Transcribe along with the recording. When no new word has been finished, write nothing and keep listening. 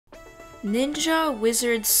Ninja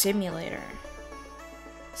Wizard Simulator.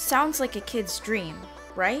 Sounds like a kid's dream,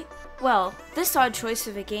 right? Well, this odd choice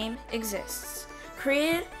of a game exists.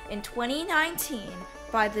 Created in 2019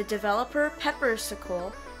 by the developer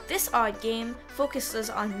Peppersicle, this odd game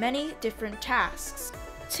focuses on many different tasks.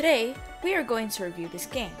 Today, we are going to review this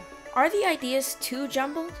game. Are the ideas too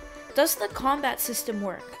jumbled? Does the combat system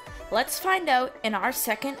work? Let's find out in our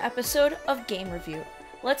second episode of Game Review.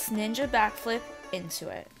 Let's ninja backflip into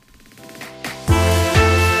it.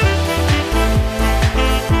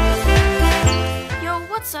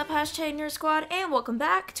 What's up, #Nerd Squad, and welcome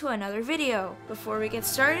back to another video. Before we get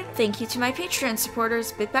started, thank you to my Patreon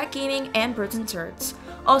supporters, Bitback Gaming and Birds and Turds.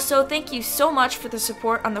 Also, thank you so much for the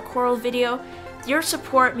support on the Coral video. Your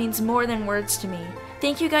support means more than words to me.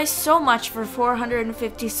 Thank you guys so much for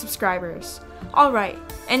 450 subscribers. Alright,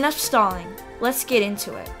 enough stalling. Let's get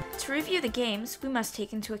into it. To review the games, we must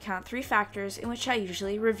take into account three factors in which I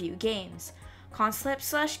usually review games: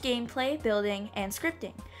 concept/gameplay, building, and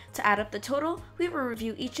scripting. To add up the total, we will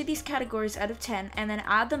review each of these categories out of 10 and then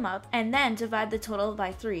add them up and then divide the total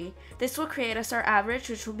by 3. This will create us our average,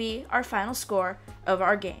 which will be our final score of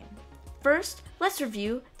our game. First, let's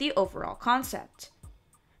review the overall concept.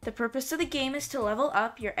 The purpose of the game is to level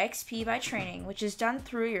up your XP by training, which is done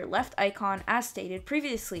through your left icon as stated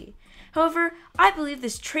previously. However, I believe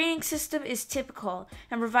this training system is typical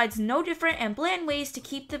and provides no different and bland ways to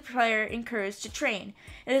keep the player encouraged to train.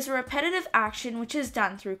 It is a repetitive action which is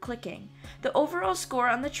done through clicking. The overall score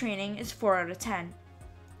on the training is 4 out of 10.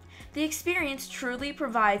 The experience truly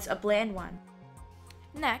provides a bland one.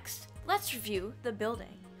 Next, let's review the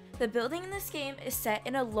building. The building in this game is set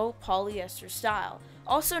in a low polyester style,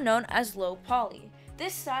 also known as low poly.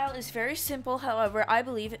 This style is very simple, however, I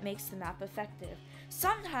believe it makes the map effective.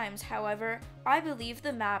 Sometimes, however, I believe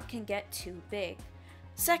the map can get too big.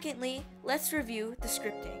 Secondly, let's review the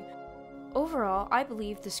scripting. Overall, I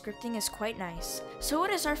believe the scripting is quite nice. So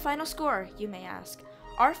what is our final score, you may ask?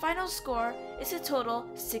 Our final score is a total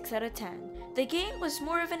 6 out of 10. The game was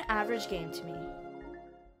more of an average game to me.